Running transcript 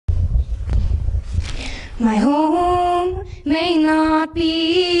My home may not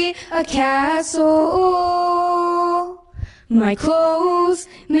be a castle. My clothes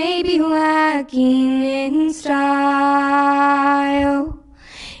may be lacking in style.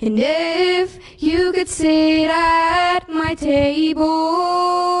 And if you could sit at my table,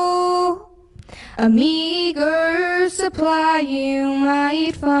 a meager supply you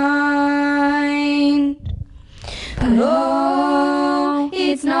might find. But oh,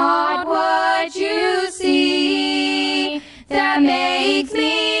 it's not what you see that makes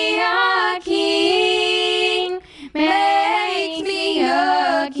me a king, makes me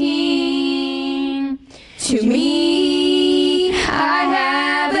a king. To me, I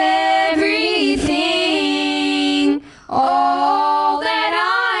have everything, all that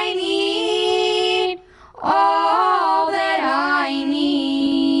I need, all that I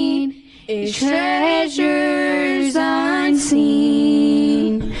need is treasures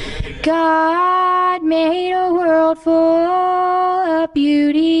unseen. God made a world full of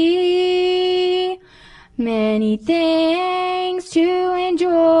beauty, many things to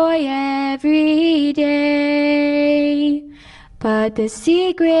enjoy every day. But the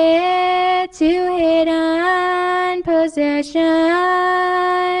secret to hidden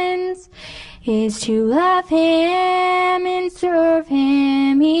possessions is to love Him and serve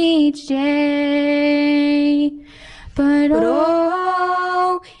Him each day. But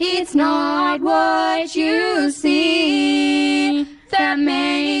oh, it's not what you see that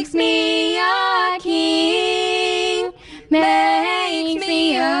makes me a king, makes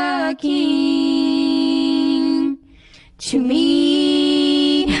me a king. To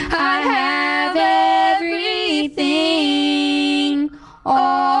me, I have everything,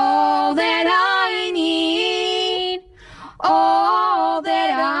 all that I need, all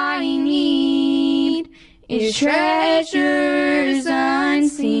that I need is treasures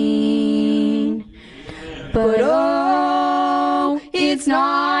unseen. But oh, it's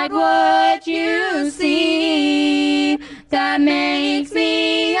not what you see that makes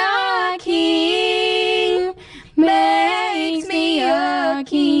me a king, makes me a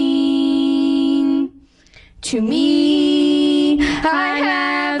king. To me, I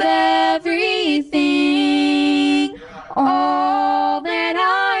have everything, all that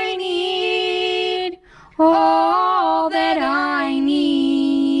I need, all that I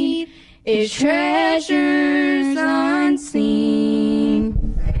need is treasures unseen.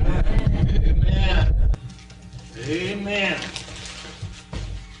 Amen. Amen.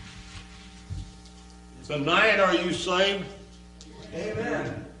 Tonight, are you saved?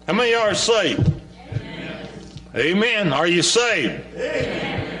 Amen. How many are saved? Amen. Amen. Are you saved?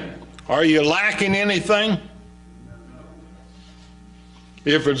 Amen. Are you lacking anything?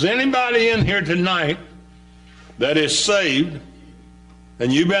 If there's anybody in here tonight that is saved,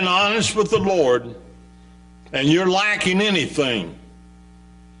 and you've been honest with the Lord, and you're lacking anything,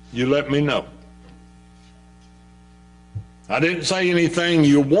 you let me know. I didn't say anything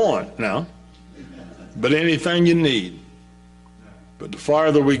you want now, but anything you need. But the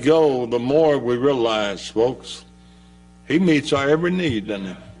farther we go, the more we realize, folks, He meets our every need,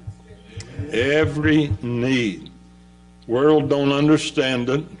 doesn't He? Every need. World don't understand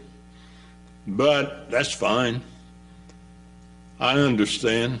it, but that's fine. I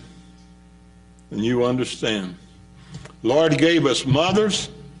understand, and you understand. Lord gave us mothers.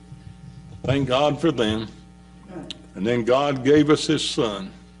 Thank God for them. And then God gave us His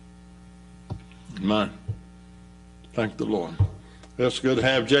Son. Mine. Thank the Lord. It's good to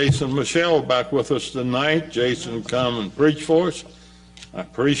have Jason and Michelle back with us tonight. Jason come and preach for us. I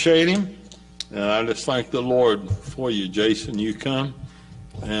appreciate him. And I just thank the Lord for you, Jason. You come.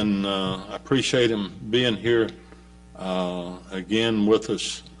 And I appreciate him being here again with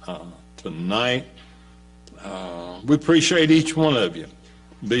us tonight. We appreciate each one of you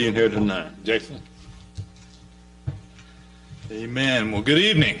being here tonight. Jason. Amen. Well, good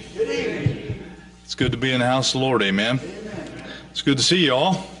evening. Good evening. It's good to be in the house of the Lord. Amen. It's good to see you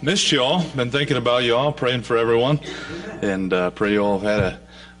all. Missed you all. Been thinking about you all, praying for everyone. And pray you all have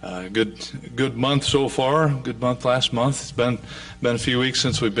had a good month so far. Good month last month. It's been a few weeks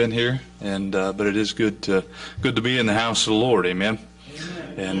since we've been here, and but it is good to be in the house of the Lord. Amen.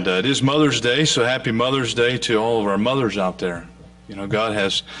 And it is Mother's Day, so happy Mother's Day to all of our mothers out there. You know, God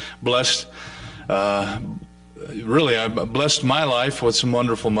has blessed. Really, I blessed my life with some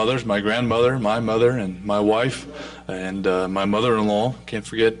wonderful mothers, my grandmother, my mother, and my wife, and my mother-in-law. Can't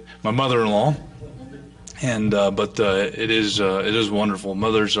forget my mother-in-law. And but it is wonderful.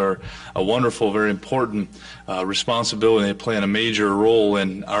 Mothers are a wonderful, very important responsibility. They play a major role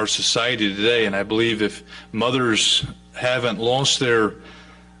in our society today. And I believe if mothers haven't lost their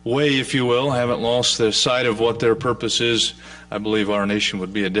way, if you will, haven't lost the sight of what their purpose is, I believe our nation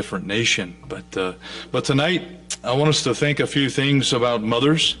would be a different nation. But tonight, I want us to think a few things about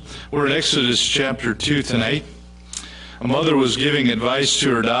mothers. We're in Exodus chapter 2 tonight. A mother was giving advice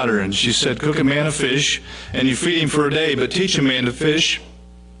to her daughter, and she said, cook a man a fish, and you feed him for a day, but teach a man to fish,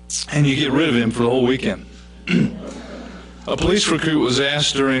 and you get rid of him for the whole weekend. A police recruit was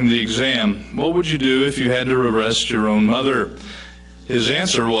asked during the exam, what would you do if you had to arrest your own mother? His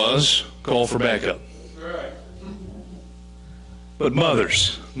answer was, call for backup. But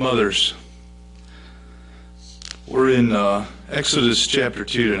mothers, we're in Exodus chapter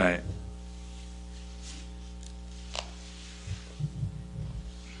 2 tonight.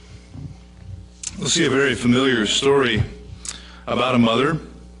 We'll see a very familiar story about a mother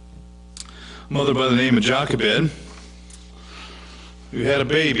by the name of Jochebed, who had a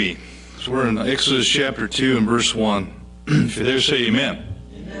baby. So we're in Exodus chapter 2 and verse 1. If you're there, say amen.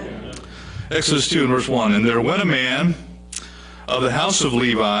 Amen. Exodus 2 and verse 1. And there went a man of the house of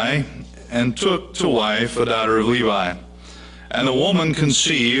Levi, and took to wife a daughter of Levi. And the woman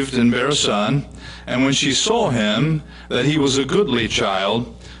conceived and bare a son, and when she saw him, that he was a goodly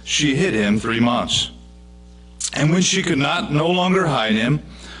child, she hid him 3 months. And when she could no longer hide him,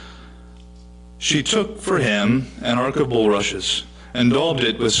 she took for him an ark of bulrushes, and daubed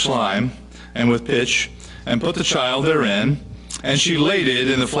it with slime and with pitch, and put the child therein, and she laid it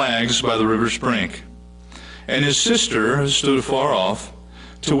in the flags by the river's brink. And his sister stood afar off,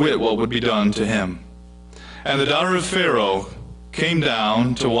 to wit what would be done to him. And the daughter of Pharaoh came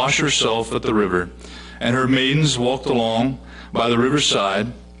down to wash herself at the river, and her maidens walked along by the river's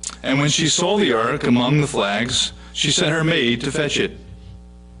side. And when she saw the ark among the flags, she sent her maid to fetch it.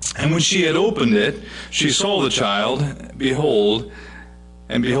 And when she had opened it, she saw the child, and behold,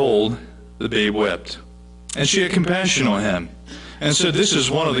 the babe wept. And she had compassion on him, and said, this is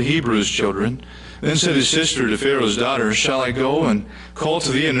one of the Hebrews' children. Then said his sister to Pharaoh's daughter, shall I go and call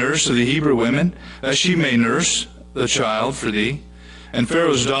to thee a nurse of the Hebrew women, that she may nurse the child for thee? And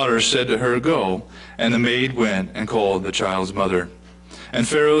Pharaoh's daughter said to her, go. And the maid went and called the child's mother. And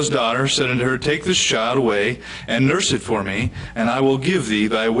Pharaoh's daughter said unto her, take this child away, and nurse it for me, and I will give thee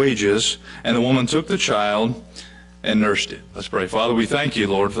thy wages. And the woman took the child and nursed it. Let's pray. Father, we thank you,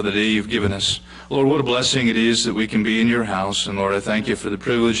 Lord, for the day you've given us. Lord, what a blessing it is that we can be in your house. And Lord, I thank you for the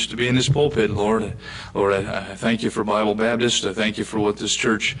privilege to be in this pulpit, Lord. Lord, I thank you for Bible Baptist. I thank you for what this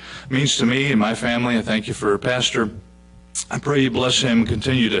church means to me and my family. I thank you for our pastor. I pray you bless him,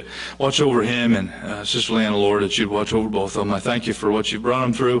 continue to watch over him and Sister Leanna, Lord, that you'd watch over both of them. I thank you for what you've brought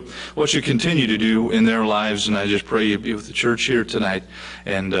them through, what you continue to do in their lives, and I just pray you'd be with the church here tonight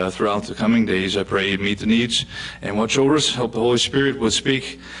and throughout the coming days. I pray you'd meet the needs and watch over us. Help the Holy Spirit would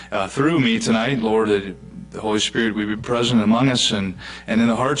speak through me tonight, Lord, that the Holy Spirit would be present among us and in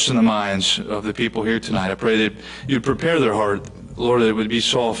the hearts and the minds of the people here tonight. I pray that you'd prepare their heart, Lord, that it would be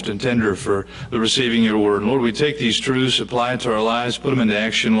soft and tender for the receiving your word. And Lord, we take these truths, apply it to our lives, put them into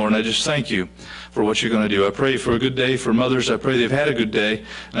action, Lord, and I just thank you for what you're going to do. I pray for a good day for mothers. I pray they've had a good day,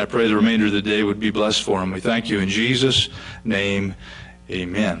 and I pray the remainder of the day would be blessed for them. We thank you in Jesus' name,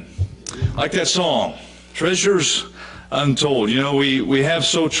 amen. Like that song, Treasures Untold. You know, we have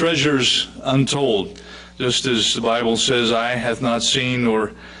so treasures untold. Just as the Bible says, eye hath not seen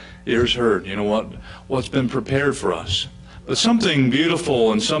nor ears heard. You know what's been prepared for us. But something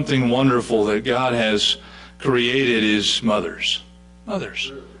beautiful and something wonderful that God has created is mothers.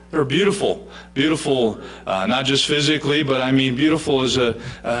 Mothers. They're beautiful. Beautiful, not just physically, but I mean beautiful is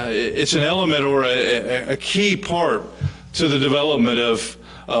it's an element or a key part to the development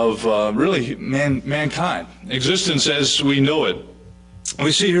of really mankind. Existence as we know it.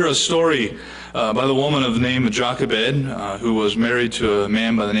 We see here a story by the woman of the name of Jochebed, who was married to a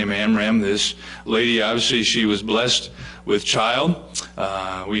man by the name of Amram. This lady, obviously, she was blessed with child.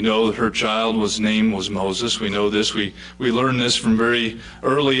 We know that her child's name was Moses. We know this. We learned this from very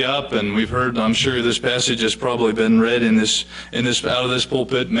early up, and we've heard, I'm sure this passage has probably been read in this out of this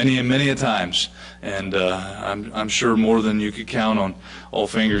pulpit many and many a times. And I'm sure more than you could count on all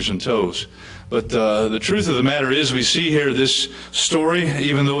fingers and toes. But the truth of the matter is, we see here this story,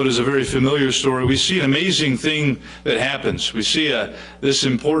 even though it is a very familiar story, we see an amazing thing that happens. We see this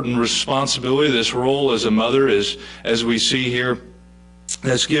important responsibility, this role as a mother, as we see here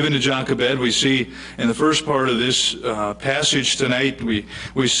that's given to Jochebed. We see in the first part of this passage tonight,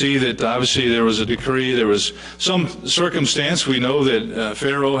 we see that obviously there was a decree, there was some circumstance. We know that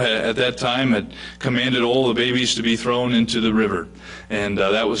Pharaoh at that time had commanded all the babies to be thrown into the river, and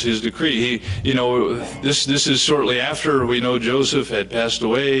that was his decree. This is shortly after we know Joseph had passed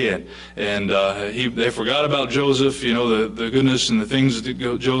away, and they forgot about Joseph, the goodness and the things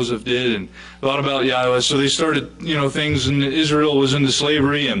that Joseph did, and thought about Yahweh. So they started, things, and Israel was into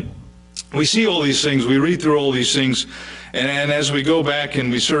slavery, and we see all these things. We read through all these things, and as we go back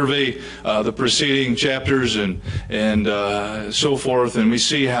and we survey the preceding chapters and so forth, and we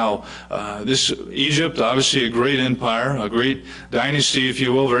see how this Egypt, obviously a great empire, a great dynasty, if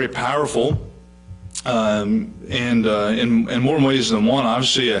you will, very powerful, and in more ways than one,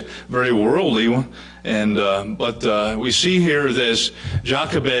 obviously a very worldly one. But we see here that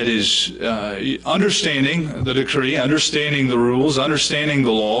Jochebed is understanding the decree, understanding the rules, understanding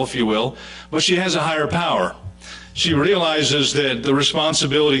the law, if you will, but she has a higher power. She realizes that the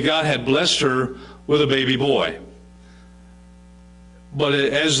responsibility, God had blessed her with a baby boy. But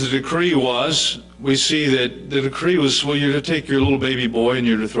as the decree was, we see that the decree was, well, you're to take your little baby boy and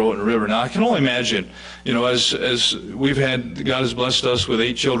you're to throw it in the river. Now, I can only imagine, as we've had, God has blessed us with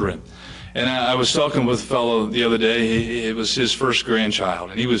 8 children. And I was talking with a fellow the other day. It was his first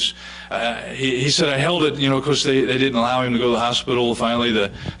grandchild, and he said, I held it, of course they didn't allow him to go to the hospital. Finally,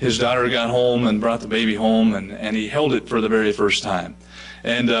 his daughter got home and brought the baby home, and he held it for the very first time.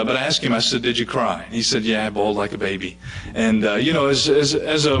 And but I asked him, I said, did you cry? And he said, yeah, I bawled like a baby. And as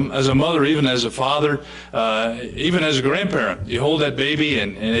a mother, even as a father, even as a grandparent, you hold that baby,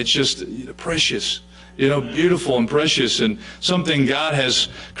 and it's just precious. Beautiful and precious, and something God has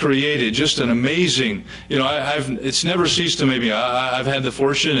created, just an amazing, it's never ceased to me. I've had the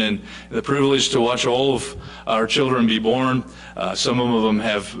fortune and the privilege to watch all of our children be born. Some of them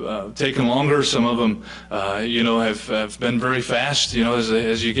have taken longer. Some of them, have been very fast.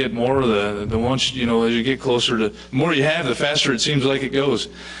 As you get more, the ones, as you get closer to, the more you have, the faster it seems like it goes.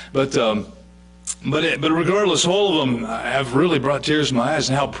 But regardless, all of them have really brought tears to my eyes,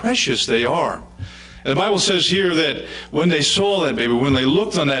 and how precious they are. And the Bible says here that when they saw that baby, when they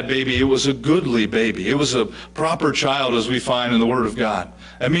looked on that baby, it was a goodly baby. It was a proper child, as we find in the Word of God.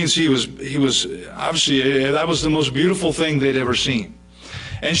 That means he was obviously, that was the most beautiful thing they'd ever seen.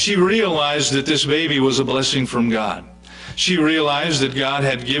 And she realized that this baby was a blessing from God. She realized that God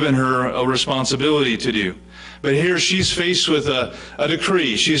had given her a responsibility to do. But here she's faced with a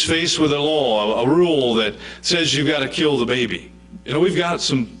decree. She's faced with a law, a rule that says you've got to kill the baby. We've got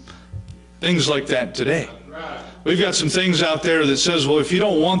some things like that today. We've got some things out there that says, well, if you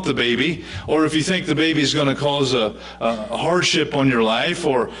don't want the baby, or if you think the baby is going to cause a hardship on your life,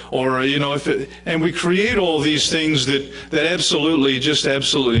 or and we create all these things that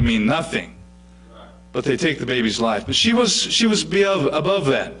absolutely mean nothing, but they take the baby's life. But she was above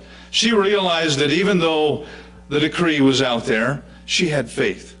that. She realized that even though the decree was out there, she had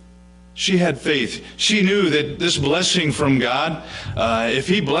faith. She had faith. She knew that this blessing from God, if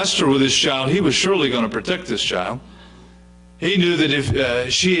He blessed her with this child, He was surely going to protect this child. He knew that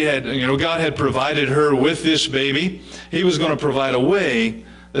if she had, God had provided her with this baby, He was going to provide a way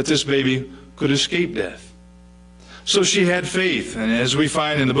that this baby could escape death. So she had faith, and as we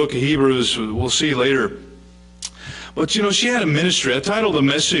find in the book of Hebrews, we'll see later. But she had a ministry. I titled the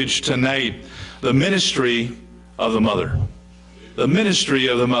message tonight, The Ministry of the Mother. The ministry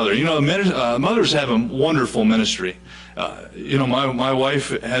of the mother. Mothers have a wonderful ministry. My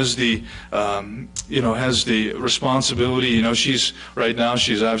wife has the responsibility. She's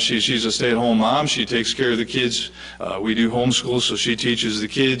a stay-at-home mom. She takes care of the kids. We do homeschool, so she teaches the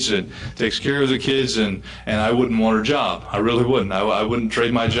kids and takes care of the kids. And I wouldn't want her job. I really wouldn't. I wouldn't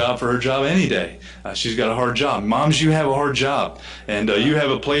trade my job for her job any day. She's got a hard job. Moms, you have a hard job, and you have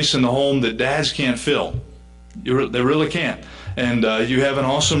a place in the home that dads can't fill. They really can't. And you have an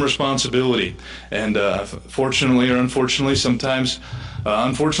awesome responsibility. And fortunately or unfortunately, sometimes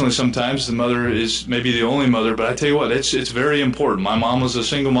the mother is maybe the only mother. But I tell you what, it's very important. My mom was a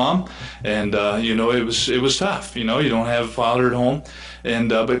single mom, and it was tough. You don't have a father at home, and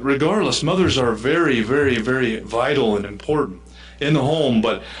but regardless, mothers are very, very, very vital and important in the home.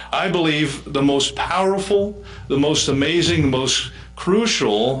 But I believe the most powerful, the most amazing, the most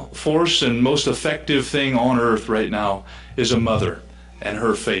crucial force and most effective thing on earth right now is a mother and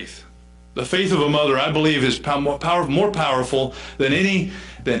her faith. The faith of a mother, I believe, is more powerful than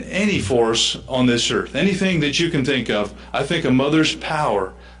any force on this earth. Anything that you can think of, I think a mother's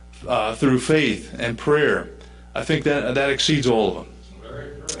power through faith and prayer, I think that exceeds all of them.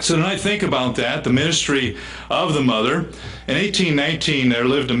 So tonight, think about that, the ministry of the mother. In 1819, there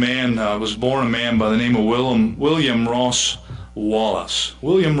lived a man, was born a man by the name of William Ross Wallace.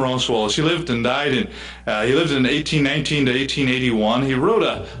 William Ross Wallace. He lived and died in, 1819 to 1881. He wrote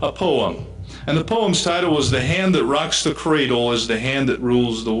a poem. And the poem's title was "The Hand That Rocks the Cradle is the Hand That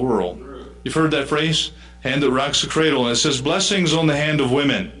Rules the World." You've heard that phrase? Hand that rocks the cradle. And it says, "Blessings on the hand of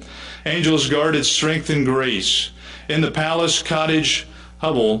women. Angels guard its strength and grace. In the palace, cottage,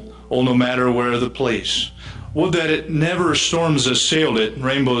 hovel, oh, no matter where the place. Would that it never storms assailed it,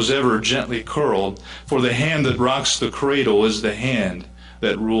 rainbows ever gently curled, for the hand that rocks the cradle is the hand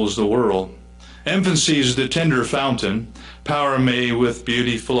that rules the world. Infancy's the tender fountain, power may with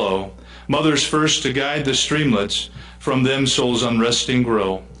beauty flow. Mothers first to guide the streamlets, from them souls unresting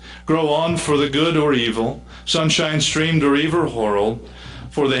grow. Grow on for the good or evil, sunshine streamed or ever whirled,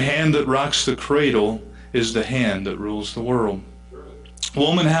 for the hand that rocks the cradle is the hand that rules the world.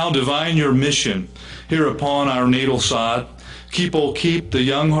 Woman, how divine your mission here upon our natal sod. Keep, oh, keep the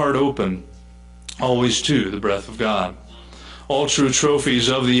young heart open, always to the breath of God. All true trophies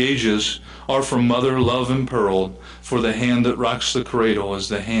of the ages are from mother love impearled, for the hand that rocks the cradle is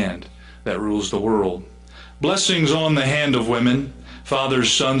the hand that rules the world. Blessings on the hand of women,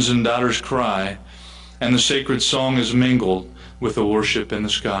 fathers, sons, and daughters cry, and the sacred song is mingled with the worship in the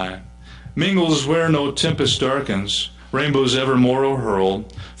sky. Mingles where no tempest darkens, rainbows evermore are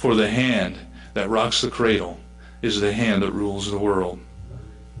hurled, for the hand that rocks the cradle is the hand that rules the world.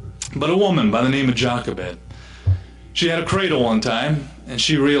 But a woman by the name of Jochebed, she had a cradle one time, and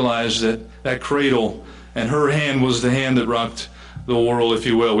she realized that that cradle and her hand was the hand that rocked the world, if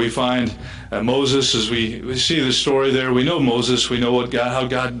you will. We find Moses, as we see the story there, we know Moses, we know how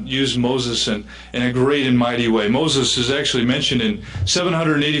God used Moses in a great and mighty way. Moses is actually mentioned in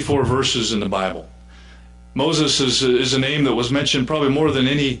 784 verses in the Bible. Moses is a name that was mentioned probably more than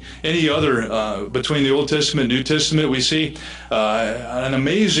any other between the Old Testament and New Testament. We see an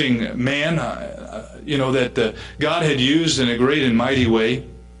amazing man, that God had used in a great and mighty way.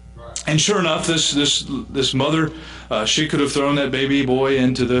 And sure enough, this mother, she could have thrown that baby boy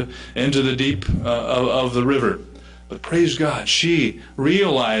into the deep of the river. But praise God, she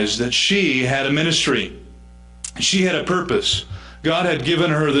realized that she had a ministry. She had a purpose. God had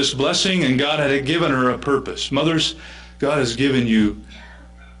given her this blessing, and God had given her a purpose. Mothers, God has given you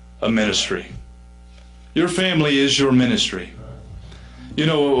a ministry. Your family is your ministry.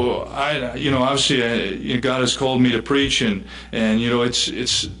 Obviously, God has called me to preach, and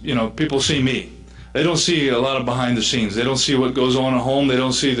it's people see me. They don't see a lot of behind the scenes. They don't see what goes on at home. They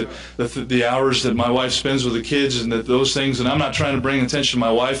don't see the hours that my wife spends with the kids and those things. And I'm not trying to bring attention to my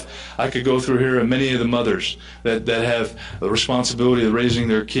wife. I could go through here and many of the mothers that have the responsibility of raising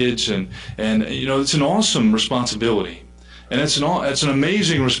their kids, and it's an awesome responsibility, and it's an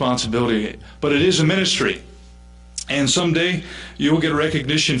amazing responsibility. But it is a ministry, and someday you will get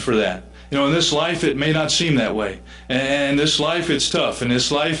recognition for that. In this life, it may not seem that way. And this life, it's tough. In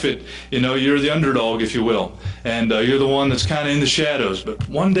this life, you're the underdog, if you will. And you're the one that's kind of in the shadows. But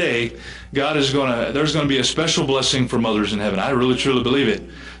one day, there's going to be a special blessing for mothers in heaven. I really, truly believe it.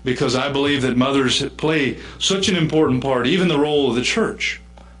 Because I believe that mothers play such an important part, even the role of the church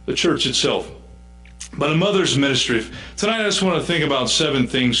itself. But a mother's ministry. Tonight, I just want to think about 7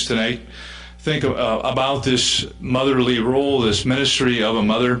 things tonight. Think about this motherly role, this ministry of a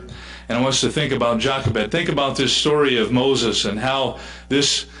mother. And I want us to think about Jochebed. Think about this story of Moses and how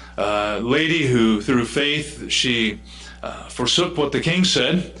this lady who, through faith, she forsook what the king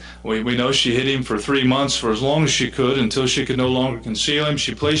said. We know she hid him for 3 months, for as long as she could, until she could no longer conceal him.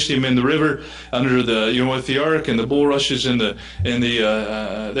 She placed him in the river under with the ark and the bulrushes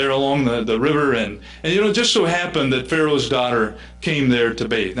there along the river, and it just so happened that Pharaoh's daughter came there to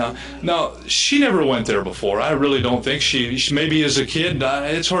bathe. Now she never went there before. I really don't think she maybe as a kid.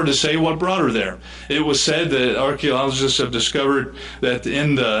 It's hard to say what brought her there. It was said that archaeologists have discovered that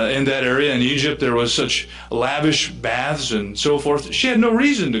in that area in Egypt there was such lavish baths and so forth. She had no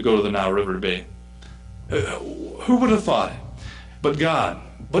reason to go to the Nile River to bathe. Who would have thought it? But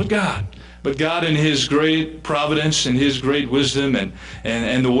God in His great providence and His great wisdom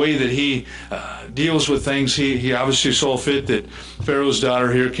and the way that He deals with things, He obviously saw fit that Pharaoh's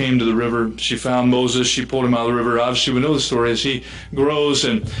daughter here came to the river. She found Moses. She pulled him out of the river. Obviously, we know the story as he grows,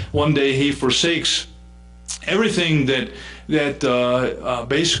 and one day he forsakes everything that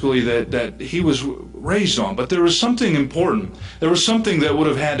he was raised on. But there was something important. There was something that would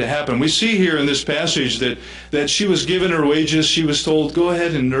have had to happen. We see here in this passage that she was given her wages. She was told, go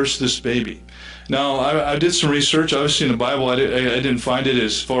ahead and nurse this baby. Now, I did some research. Obviously, in the Bible, I didn't find it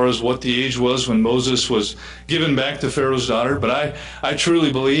as far as what the age was when Moses was given back to Pharaoh's daughter. But I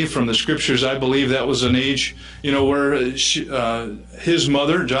truly believe from the scriptures, I believe that was an age, where his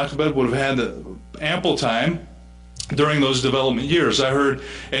mother, Jochebed, would have had ample time during those development years. I heard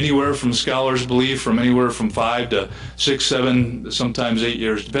anywhere from scholars believe from anywhere from 5 to 6, 7, sometimes 8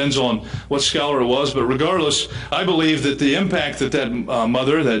 years. Depends on what scholar it was. But regardless, I believe that the impact that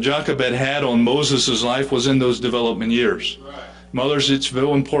mother, that Jochebed, had on Moses' life was in those development years. Right. Mothers, it's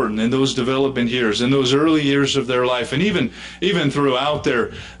very important in those development years, in those early years of their life, and even throughout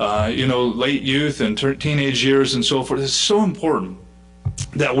their late youth and teenage years and so forth. It's so important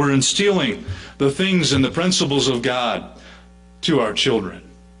that we're instilling the things and the principles of God to our children.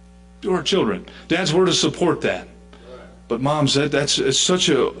 To our children. Dads, we're to support that. But moms, it's such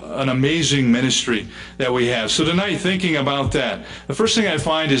an amazing ministry that we have. So tonight, thinking about that, the first thing I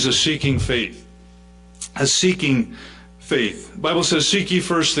find is a seeking faith. A seeking faith. The Bible says, seek ye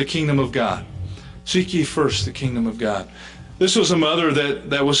first the kingdom of God. Seek ye first the kingdom of God. This was a mother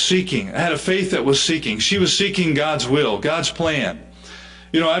that was seeking, had a faith that was seeking. She was seeking God's will, God's plan.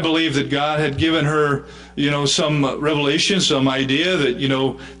 I believe that God had given her, some revelation, some idea that,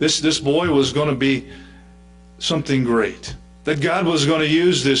 this boy was going to be something great. That God was going to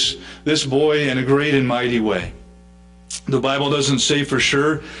use this boy in a great and mighty way. The Bible doesn't say for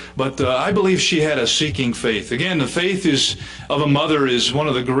sure, but I believe she had a seeking faith. Again, the faith of a mother is one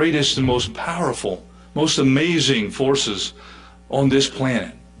of the greatest and most powerful, most amazing forces on this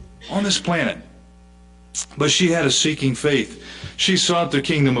planet. On this planet. But she had a seeking faith. She sought the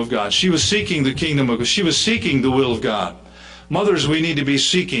kingdom of God. She was seeking the kingdom of God. She was seeking the will of God. Mothers, we need to be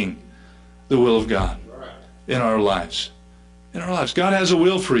seeking the will of God in our lives. In our lives. God has a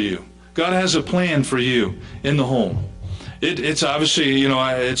will for you. God has a plan for you in the home. It's obviously,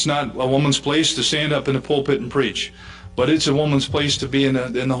 it's not a woman's place to stand up in the pulpit and preach. But it's a woman's place to be in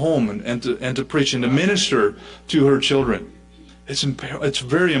the home and to preach and to minister to her children. It's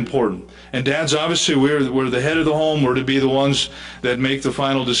very important. And dads, obviously, we're the head of the home. We're to be the ones that make the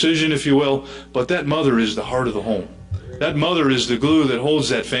final decision, if you will. But that mother is the heart of the home. That mother is the glue that holds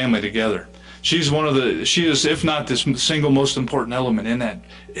that family together. She is, if not the single most important element in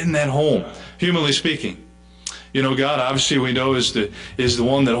that home, humanly speaking. God, obviously, we know is the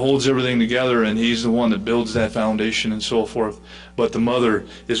one that holds everything together, and He's the one that builds that foundation and so forth. But the mother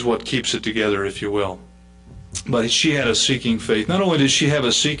is what keeps it together, if you will. But she had a seeking faith. Not only did she have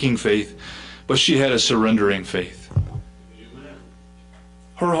a seeking faith, but she had a surrendering faith.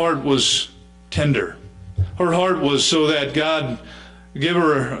 Her heart was tender. Her heart was so that God give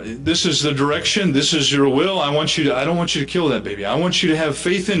her, this is the direction, this is your will. I don't want you to kill that baby. I want you to have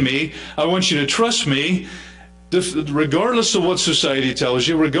faith in me. I want you to trust me. Regardless of what society tells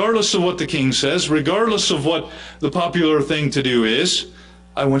you, regardless of what the king says, regardless of what the popular thing to do is,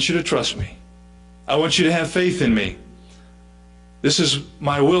 I want you to trust me. I want you to have faith in me. This is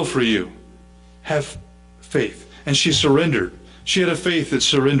my will for you. Have faith. And she surrendered. She had a faith that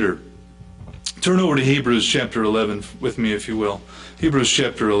surrendered. Turn over to Hebrews chapter 11 with me, if you will. Hebrews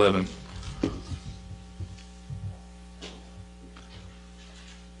chapter 11.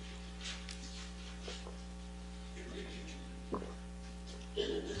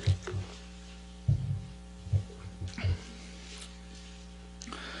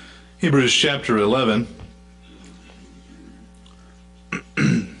 Hebrews chapter 11.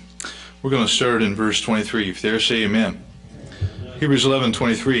 We're going to start in verse 23. If there, say amen. Hebrews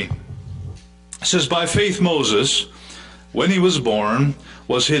 11:23. It says, by faith Moses, when he was born,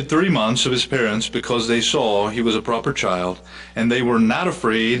 was hid 3 months of his parents because they saw he was a proper child, and they were not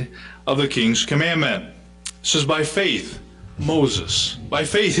afraid of the king's commandment. It says, by faith Moses. By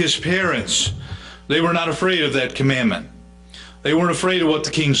faith his parents, they were not afraid of that commandment. They weren't afraid of what the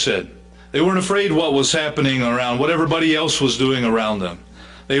king said. They weren't afraid of what was happening around, what everybody else was doing around them.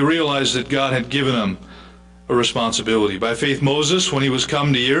 They realized that God had given them a responsibility. By faith Moses, when he was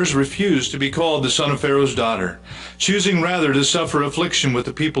come to years, refused to be called the son of Pharaoh's daughter, choosing rather to suffer affliction with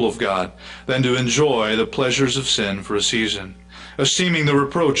the people of God than to enjoy the pleasures of sin for a season, esteeming the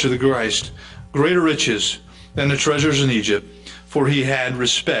reproach of the Christ greater riches than the treasures in Egypt, for he had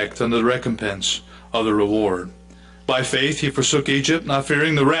respect unto the recompense of the reward. By faith he forsook Egypt, not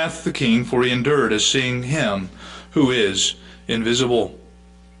fearing the wrath of the king, for he endured as seeing him who is invisible.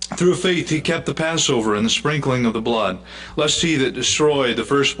 Through faith he kept the Passover and the sprinkling of the blood, lest he that destroyed the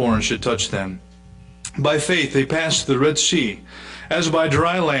firstborn should touch them. By faith they passed the Red Sea, as by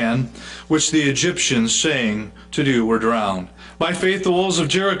dry land, which the Egyptians saying to do were drowned, By faith the walls of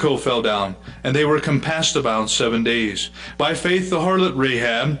Jericho fell down, and they were compassed about 7 days. By faith the harlot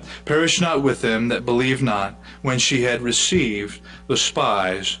Rahab perished not with them that believed not, when she had received the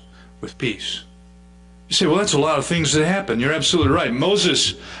spies with peace. You say, well, that's a lot of things that happen. You're absolutely right.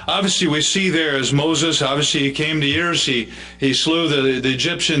 Moses, obviously we see there as Moses, obviously he came to years, he slew the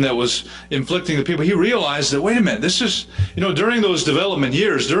Egyptian that was inflicting the people. He realized that, wait a minute, this is, during those development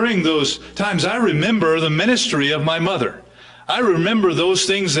years, during those times, I remember the ministry of my mother. I remember those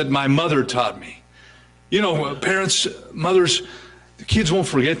things that my mother taught me. Parents, mothers, the kids won't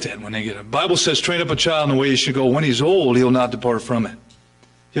forget that when they get it. The Bible says, train up a child in the way he should go. When he's old, he'll not depart from it.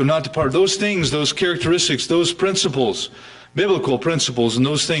 He'll not depart. Those things, those characteristics, those principles, biblical principles, and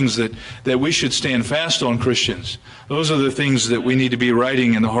those things that we should stand fast on, Christians. Those are the things that we need to be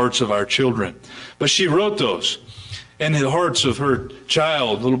writing in the hearts of our children. But she wrote those in the hearts of her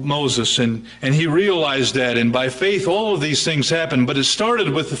child, little Moses, and he realized that, and by faith all of these things happened, but it started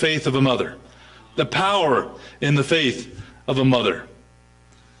with the faith of a mother. The power in the faith of a mother.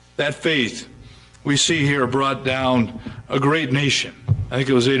 That faith, we see here, brought down a great nation. I think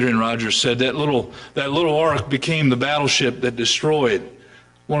it was Adrian Rogers said that little ark became the battleship that destroyed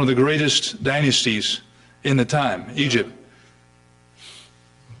one of the greatest dynasties in the time, Egypt.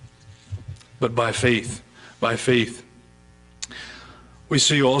 But by faith, we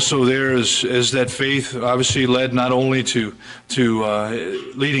see also there as that faith obviously led not only to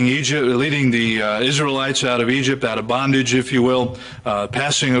leading the Israelites out of Egypt, out of bondage, if you will,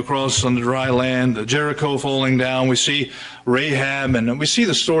 passing across on the dry land, the Jericho falling down. We see Rahab, and we see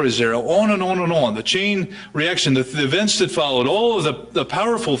the stories there, on and on and on. The chain reaction, the events that followed, all of the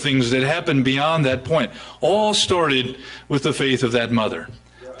powerful things that happened beyond that point, all started with the faith of that mother,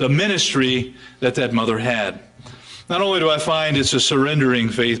 the ministry that mother had. Not only do I find it's a surrendering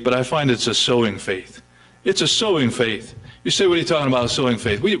faith, but I find it's a sowing faith. It's a sowing faith. You say, what are you talking about, sowing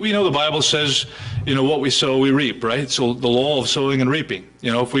faith? We know the Bible says, what we sow, we reap, right? So the law of sowing and reaping.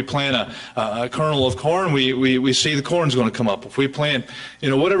 If we plant a kernel of corn, we see the corn's going to come up. If we plant,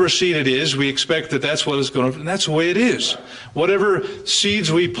 whatever seed it is, we expect that's what it's going to, and that's the way it is. Whatever seeds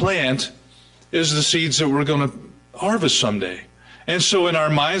we plant is the seeds that we're going to harvest someday. And so in our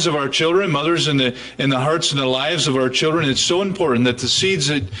minds of our children, mothers, in the hearts and the lives of our children, it's so important that the seeds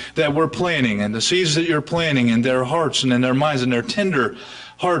that we're planting, and the seeds that you're planting in their hearts and in their minds and their tender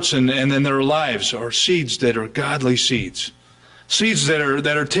hearts and in their lives are seeds that are godly seeds. Seeds that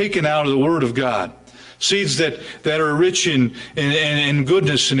are taken out of the Word of God. Seeds that are rich in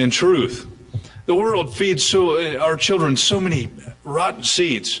goodness and in truth. The world feeds our children so many rotten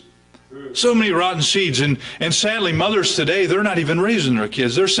seeds. So many rotten seeds, and sadly mothers today, they're not even raising their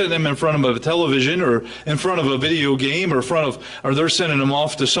kids. They're sending them in front of a television or in front of a video game or they're sending them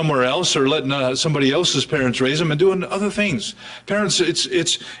off to somewhere else or letting somebody else's parents raise them and doing other things. Parents,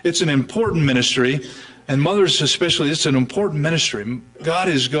 it's an important ministry, and mothers especially, it's an important ministry. God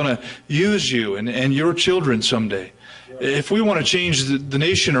is going to use you and your children someday. If we want to change the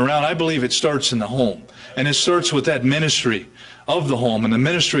nation around, I believe it starts in the home, and it starts with that ministry of the home and the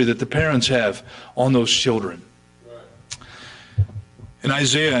ministry that the parents have on those children. In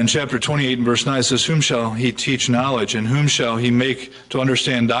Isaiah, in chapter 28 and verse 9, it says, whom shall he teach knowledge, and whom shall he make to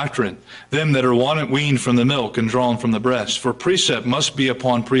understand doctrine? Them that are weaned from the milk and drawn from the breast. For precept must be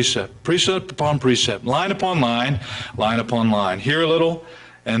upon precept, precept upon precept, line upon line, line upon line. Here a little,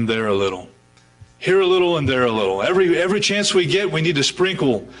 and there a little. Here a little, and there a little. Every chance we get, we need to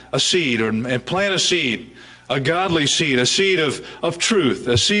sprinkle a seed and plant a seed. A godly seed, a seed of truth,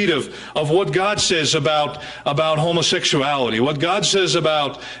 a seed of what God says about homosexuality, what God says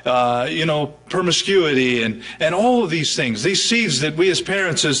about promiscuity and all of these things. These seeds that we as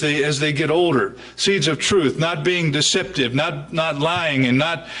parents, as they get older, seeds of truth, not being deceptive, not lying,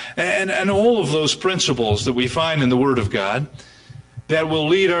 and all of those principles that we find in the Word of God that will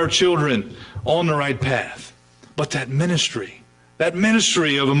lead our children on the right path. But that ministry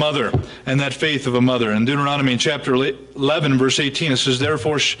of a mother and that faith of a mother. In Deuteronomy chapter 11, verse 18, it says,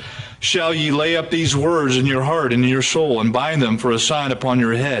 therefore shall ye lay up these words in your heart and in your soul, and bind them for a sign upon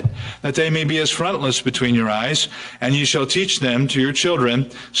your head, that they may be as frontlets between your eyes, and ye shall teach them to your children,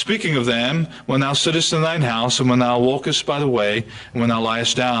 speaking of them when thou sittest in thine house, and when thou walkest by the way, and when thou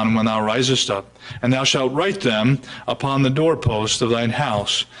liest down, and when thou risest up. And thou shalt write them upon the doorposts of thine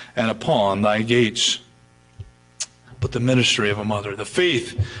house, and upon thy gates. But the ministry of a mother, the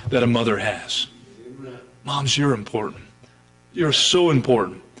faith that a mother has. Moms, you're important. You're so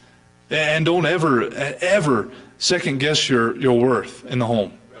important. And don't ever second guess your worth in the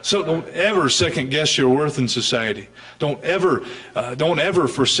home. So don't ever second guess your worth in society. Don't ever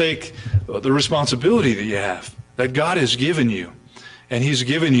forsake the responsibility that you have that God has given you. And He's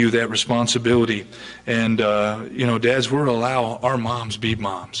given you that responsibility. And, dads, we're to allow our moms be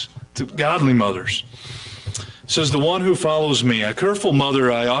moms, to godly mothers. It says, the one who follows me, a careful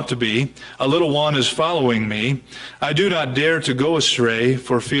mother I ought to be, a little one is following me. I do not dare to go astray,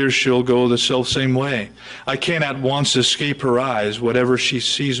 for fear she'll go the selfsame way. I cannot once escape her eyes. Whatever she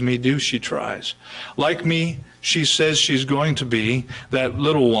sees me do, she tries. Like me, she says she's going to be that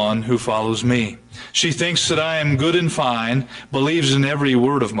little one who follows me. She thinks that I am good and fine, believes in every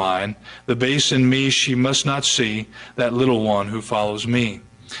word of mine. The base in me she must not see, that little one who follows me.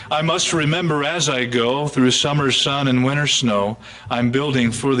 I must remember as I go through summer sun and winter snow, I'm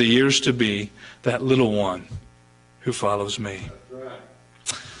building for the years to be that little one who follows me.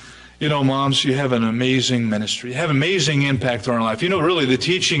 You know, moms, you have an amazing ministry. You have amazing impact on our life. You know, really, the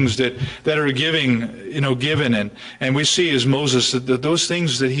teachings that are given, and we see as Moses, that those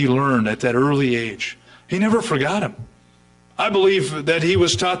things that he learned at that early age, he never forgot them. I believe that he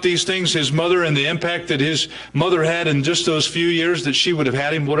was taught these things, his mother, and the impact that his mother had in just those few years that she would have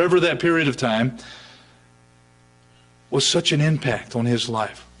had him, whatever that period of time, was such an impact on his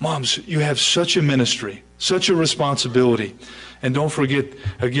life. Moms, you have such a ministry, such a responsibility. And don't forget,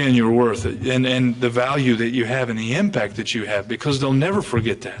 again, your worth and the value that you have and the impact that you have, because they'll never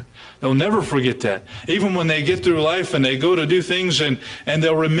forget that. They'll never forget that. Even when they get through life and they go to do things, and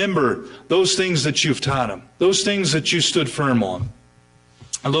they'll remember those things that you've taught them, those things that you stood firm on.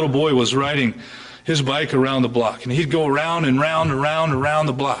 A little boy was riding his bike around the block, and he'd go around and round and round and round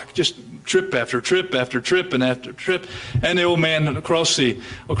the block, just trip after trip after trip and after trip. And the old man across the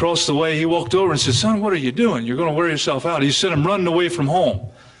way, he walked over and said, "Son, what are you doing? You're going to wear yourself out." He said, "I'm running away from home."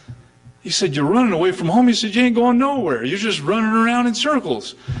 He said, "You're running away from home?" He said, "You ain't going nowhere. You're just running around in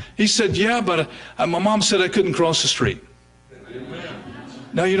circles." He said, "Yeah, but my mom said I couldn't cross the street."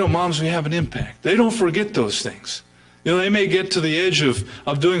 Now, you know, moms, we have an impact. They don't forget those things. You know, they may get to the edge of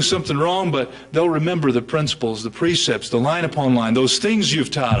doing something wrong, but they'll remember the principles, the precepts, the line upon line, those things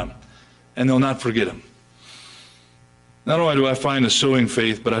you've taught them. And they'll not forget them. Not only do I find a sowing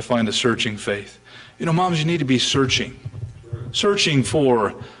faith, but I find a searching faith. You know, moms, you need to be searching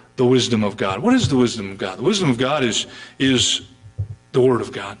for the wisdom of God. What is the wisdom of God? The wisdom of God is the Word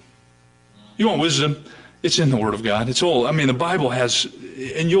of God. You want wisdom? It's in the Word of God. It's all. I mean, the Bible has,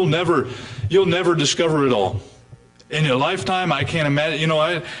 and you'll never discover it all. In your lifetime, I can't imagine. You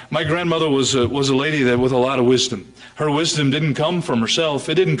know, my grandmother was a lady that with a lot of wisdom. Her wisdom didn't come from herself.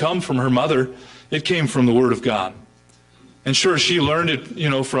 It didn't come from her mother. It came from the Word of God. And sure, she learned it, you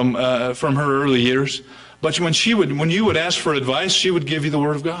know, from her early years. But when you would ask for advice, she would give you the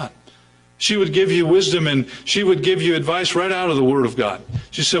Word of God. She would give you wisdom, and she would give you advice right out of the Word of God.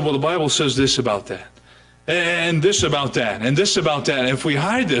 She said, "Well, the Bible says this about that, and this about that, and this about that." And if we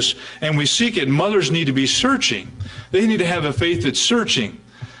hide this and we seek it, mothers need to be searching. They need to have a faith that's searching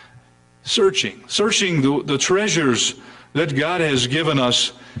the treasures that God has given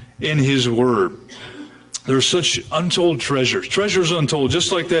us in His Word. There's such untold treasures untold,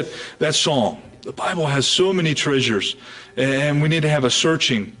 just like that song. The Bible has so many treasures, and we need to have a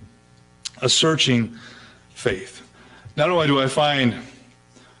searching faith. Not only do I find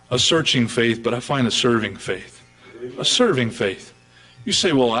a searching faith, but I find a serving faith. A serving faith. You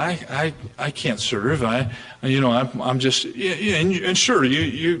say, "Well, I can't serve. I'm just," and sure,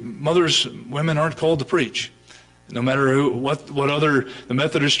 you mothers, women aren't called to preach. No matter what other the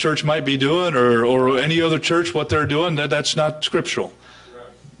Methodist Church might be doing, or any other church, what they're doing, that's not scriptural.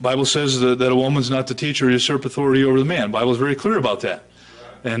 The Bible says that a woman's not to teach or usurp authority over the man. The Bible is very clear about that.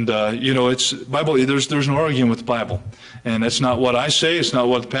 And it's Bible. There's no arguing with the Bible, and that's not what I say. It's not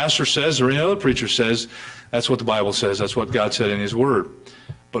what the pastor says or any other preacher says. That's what the Bible says. That's what God said in His Word.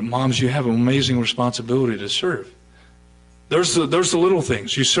 But moms, you have an amazing responsibility to serve. There's the little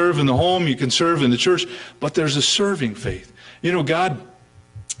things. You serve in the home. You can serve in the church. But there's a serving faith. God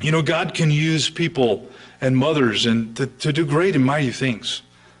can use people and mothers and to do great and mighty things.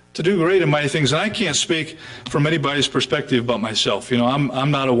 To do great and mighty things. And I can't speak from anybody's perspective but myself.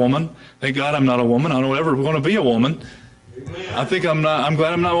 I'm not a woman. Thank God I'm not a woman. I don't ever want to be a woman. I think I'm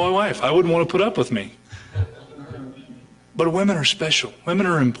glad I'm not my wife. I wouldn't want to put up with me. But women are special. Women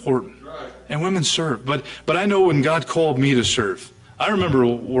are important. And women serve. But I know when God called me to serve. I remember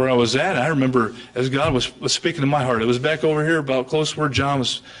where I was at. I remember as God was speaking to my heart. It was back over here about close where John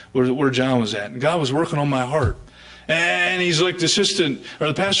was at. And God was working on my heart. And He's like the assistant, or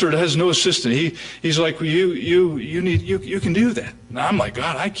the pastor that has no assistant. He's like, you can do that. And I'm like,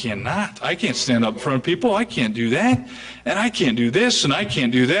 "God, I cannot. I can't stand up in front of people. I can't do that. And I can't do this, and I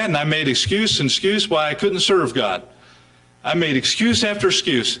can't do that." And I made excuse why I couldn't serve God. I made excuse after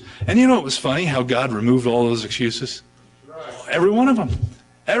excuse. And you know what was funny? How God removed all those excuses? Every one of them.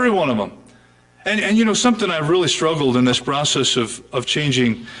 Every one of them. And you know, something I've really struggled in this process of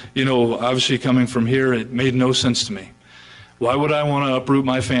changing, you know, obviously coming from here, it made no sense to me. Why would I want to uproot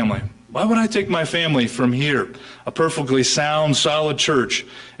my family? Why would I take my family from here, a perfectly sound, solid church,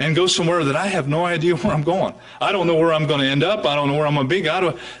 and go somewhere that I have no idea where I'm going? I don't know where I'm going to end up. I don't know where I'm going to be.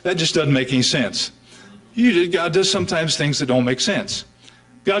 That just doesn't make any sense. God does sometimes things that don't make sense.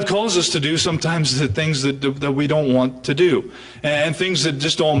 God calls us to do sometimes the things that we don't want to do, and things that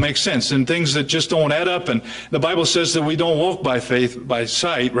just don't make sense, and things that just don't add up. And the Bible says that we don't walk by faith, by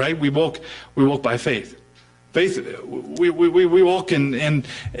sight, right? We walk by faith. Faith, we walk in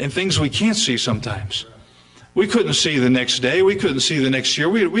things we can't see sometimes. We couldn't see the next day. We couldn't see the next year.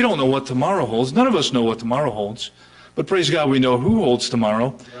 We don't know what tomorrow holds. None of us know what tomorrow holds. But praise God, we know who holds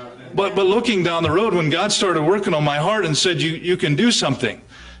tomorrow. But looking down the road, when God started working on my heart and said, you can do something.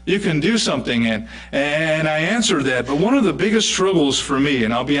 You can do something. And I answered that. But one of the biggest struggles for me,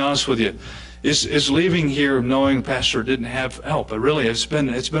 and I'll be honest with you, is leaving here knowing Pastor didn't have help. It's been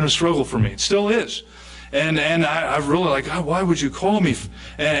a struggle for me. It still is. And I've really like, God, why would you call me?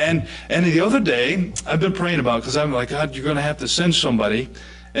 And the other day, I've been praying about it because I'm like, God, you're going to have to send somebody.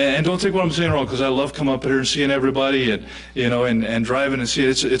 And don't take what I'm saying wrong, because I love coming up here and seeing everybody, and you know, and driving and seeing.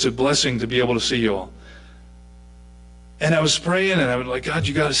 It's a blessing to be able to see you all. And I was praying, and I was like, God,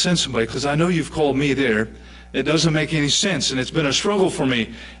 you got to send somebody, because I know you've called me there. It doesn't make any sense, and it's been a struggle for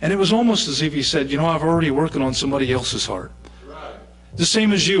me. And it was almost as if he said, you know, I've already working on somebody else's heart. Right. The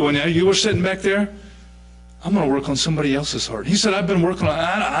same as you. When you were sitting back there, I'm going to work on somebody else's heart. He said, I've been working on,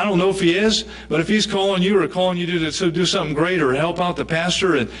 I don't know if he is, but if he's calling you or calling you to do something great or help out the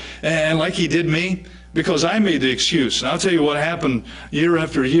pastor, and like he did me, because I made the excuse. And I'll tell you what happened year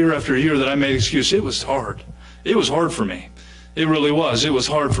after year after year that I made excuse. It was hard. It was hard for me. It really was. It was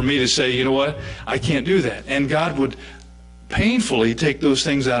hard for me to say, you know what, I can't do that. And God would painfully take those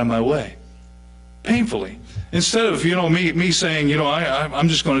things out of my way. Painfully. Instead of, you know, me saying, you know, I'm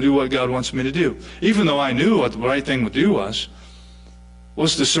just going to do what God wants me to do. Even though I knew what the right thing to do was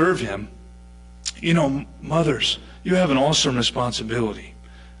to serve Him. You know, mothers, you have an awesome responsibility.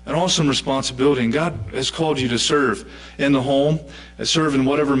 An awesome responsibility. And God has called you to serve in the home, serve in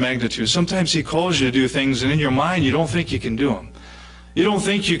whatever magnitude. Sometimes He calls you to do things, and in your mind, you don't think you can do them. You don't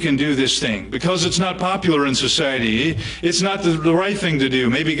think you can do this thing because it's not popular in society. It's not the right thing to do.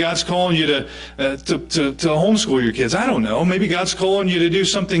 Maybe God's calling you to homeschool your kids. I don't know. Maybe God's calling you to do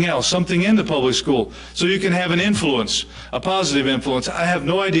something else, something in the public school, so you can have an influence, a positive influence. I have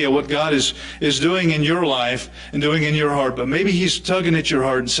no idea what God is doing in your life and doing in your heart, but maybe He's tugging at your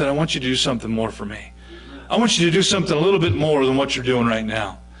heart and said, I want you to do something more for me. I want you to do something a little bit more than what you're doing right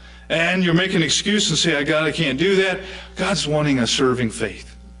now. And you're making an excuse and say, I can't do that. God's wanting a serving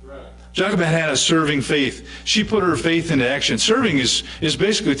faith. Jochebed had a serving faith. She put her faith into action. Serving is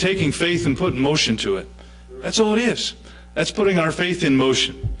basically taking faith and putting motion to it. That's all it is. That's putting our faith in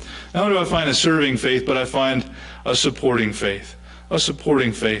motion. Not only do I find a serving faith, but I find a supporting faith. A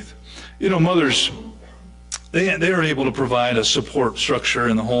supporting faith. You know, mothers, they are able to provide a support structure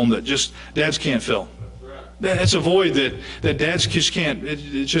in the home that just dads can't fill. That's a void that dads just can't,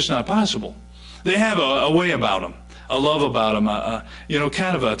 it's just not possible. They have a way about them, a love about them, you know,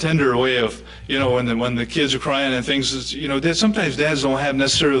 kind of a tender way of, you know, when the kids are crying and things, you know, sometimes dads don't have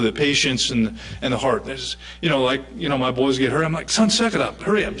necessarily the patience and the heart. There's, you know, like, you know, my boys get hurt. I'm like, son, suck it up,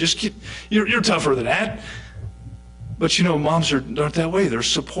 hurry up, just keep, you're tougher than that. But, you know, moms aren't that way. They're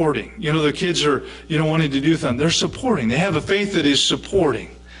supporting. You know, the kids are, you know, wanting to do something. They're supporting. They have a faith that is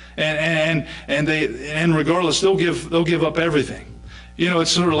supporting. And regardless, they'll give up everything. You know, it's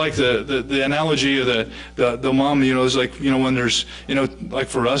sort of like the analogy of the mom. You know, is like, you know, when there's, you know, like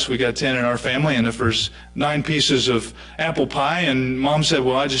for us, we got 10 in our family, and if there's 9 pieces of apple pie, and mom said,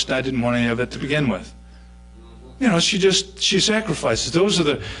 well, I didn't want any of it to begin with. You know, she sacrifices. Those are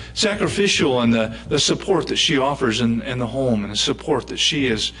the sacrificial and the support that she offers in the home, and the support that she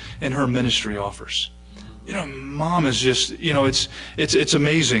is in her ministry offers. You know, mom is just, you know, it's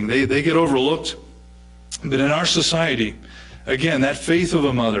amazing. They get overlooked. But in our society, again, that faith of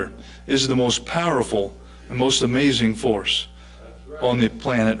a mother is the most powerful and most amazing force on the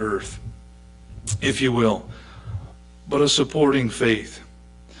planet Earth, if you will. But a supporting faith.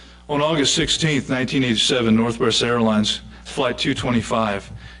 On August 16th, 1987, Northwest Airlines Flight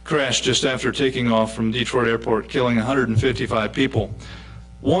 225 crashed just after taking off from Detroit Airport, killing 155 people.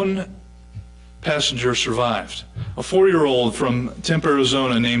 One passenger survived, a 4-year-old from Tempe,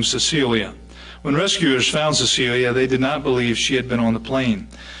 Arizona named Cecilia. When rescuers found Cecilia, they did not believe she had been on the plane.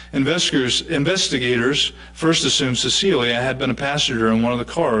 Investigators first assumed Cecilia had been a passenger in one of the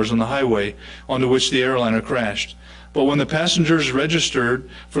cars on the highway onto which the airliner crashed. But when the passengers registered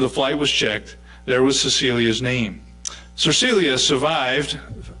for the flight was checked, there was Cecilia's name. Cecilia survived.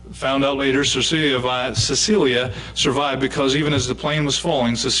 Found out later, Cecilia survived because even as the plane was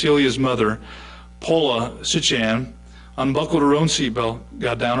falling, Cecilia's mother, Paula Sichan, unbuckled her own seatbelt,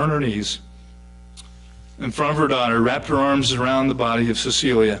 got down on her knees in front of her daughter, wrapped her arms around the body of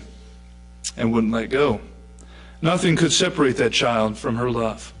Cecilia, and wouldn't let go. Nothing could separate that child from her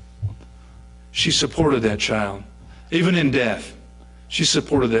love. She supported that child. Even in death, she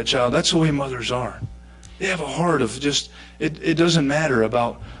supported that child. That's the way mothers are. They have a heart of just, it doesn't matter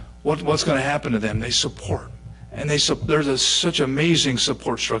about what's going to happen to them. They support. And there's such amazing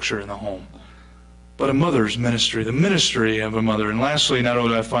support structure in the home. But a mother's ministry, the ministry of a mother. And lastly, not only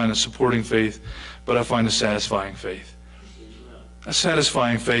do I find a supporting faith, but I find a satisfying faith. A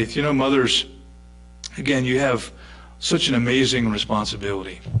satisfying faith. You know, mothers, again, you have such an amazing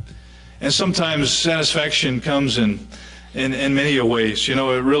responsibility. And sometimes satisfaction comes in many ways. You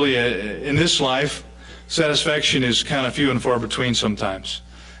know, it really, in this life, satisfaction is kind of few and far between sometimes.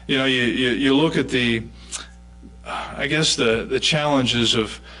 You know, you look at the challenges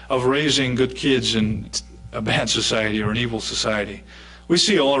of raising good kids in a bad society or an evil society. We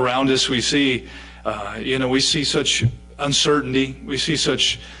see all around us, we see such uncertainty, we see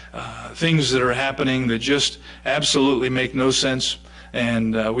such things that are happening that just absolutely make no sense,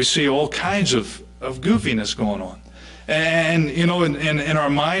 and we see all kinds of goofiness going on. And you know, in our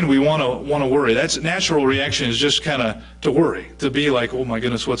mind, we want to worry. That's a natural reaction, is just kind of to worry, to be like, oh my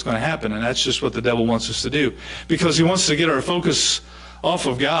goodness, what's going to happen? And that's just what the devil wants us to do, because he wants to get our focus off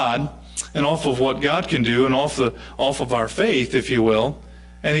of God and off of what God can do and off of our faith, if you will.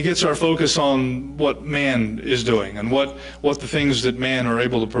 And he gets our focus on what man is doing and what the things that man are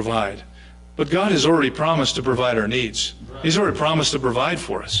able to provide. But God has already promised to provide our needs. He's already promised to provide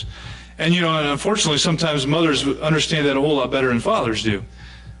for us. And you know, and unfortunately, sometimes mothers understand that a whole lot better than fathers do.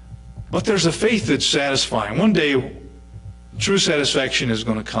 But there's a faith that's satisfying. One day, true satisfaction is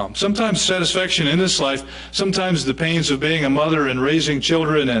going to come. Sometimes satisfaction in this life, sometimes the pains of being a mother and raising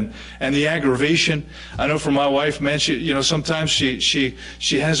children and the aggravation. I know for my wife, man, sometimes she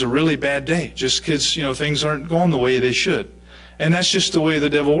has a really bad day. Just kids, things aren't going the way they should. And that's just the way the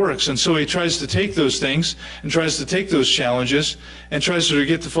devil works. And so he tries to take those things and tries to take those challenges and tries to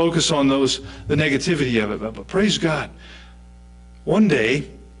get the focus on the negativity of it. But praise God, one day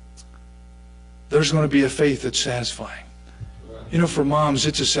there's going to be a faith that's satisfying. You know, for moms,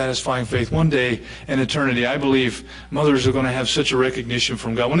 it's a satisfying faith. One day in eternity, I believe mothers are going to have such a recognition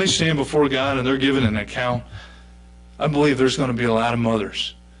from God. When they stand before God and they're given an account, I believe there's going to be a lot of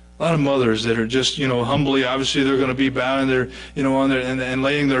mothers. A lot of mothers that are just, humbly, obviously they're going to be bowing their, on their, and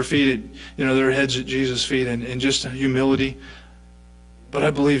laying their feet at, their heads at Jesus' feet in just humility. But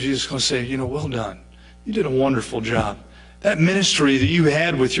I believe Jesus is going to say, well done. You did a wonderful job. That ministry that you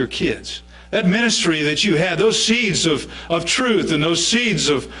had with your kids, that ministry that you had, those seeds of truth and those seeds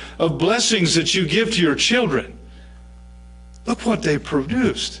of blessings that you give to your children, look what they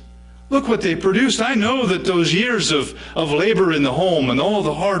produced. Look what they produced. I know that those years of labor in the home and all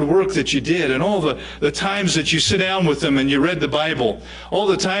the hard work that you did and all the times that you sit down with them and you read the Bible, all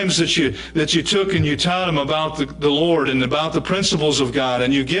the times that you took and you taught them about the Lord and about the principles of God,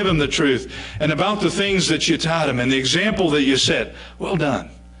 and you give them the truth and about the things that you taught them and the example that you set. Well done.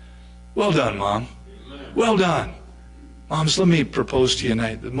 Well done, Mom. Well done. Moms, let me propose to you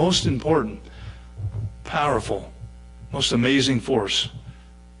tonight the most important, powerful, most amazing force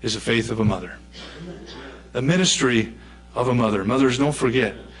is the faith of a mother. The ministry of a mother. Mothers, don't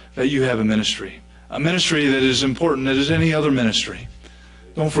forget that you have a ministry that is important as any other ministry.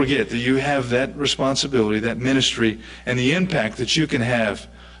 Don't forget that you have that responsibility, that ministry, and the impact that you can have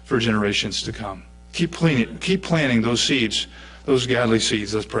for generations to come. Keep planting those seeds, those godly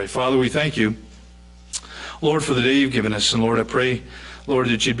seeds. Let's pray. Father, we thank you, Lord, for the day you've given us. And Lord, I pray, Lord,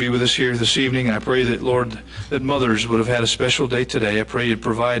 that you'd be with us here this evening. And I pray that, Lord, that mothers would have had a special day today. I pray you'd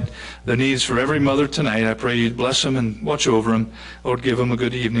provide the needs for every mother tonight. I pray you'd bless them and watch over them. Lord, give them a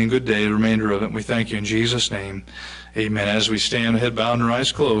good evening, good day, the remainder of it. And we thank you in Jesus' name. Amen. As we stand, head bowed and our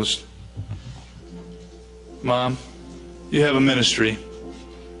eyes closed. Mom, you have a ministry.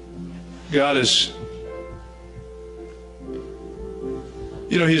 God is,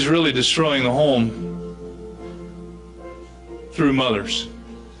 He's really destroying the home through mothers.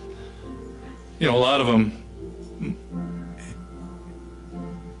 A lot of them,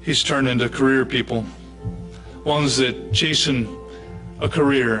 He's turned into career people, ones that chasing a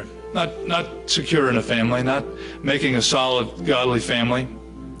career, not secure in a family, not making a solid, godly family.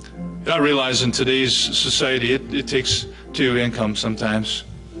 I realize in today's society, it takes two incomes sometimes.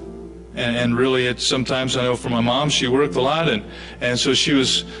 And really, it's sometimes, I know for my mom, she worked a lot, and so she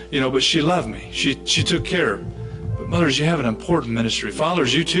was, but she loved me. She took care. But mothers, you have an important ministry.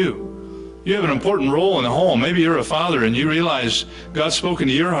 Fathers, you too. You have an important role in the home. Maybe you're a father and you realize God's spoken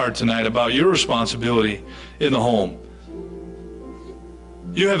to your heart tonight about your responsibility in the home.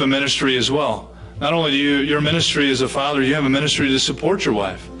 You have a ministry as well. Not only do your ministry as a father, you have a ministry to support your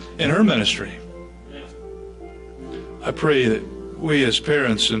wife in her ministry. I pray that we as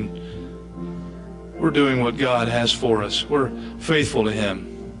parents, and we're doing what God has for us. We're faithful to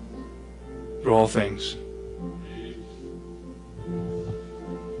Him through all things.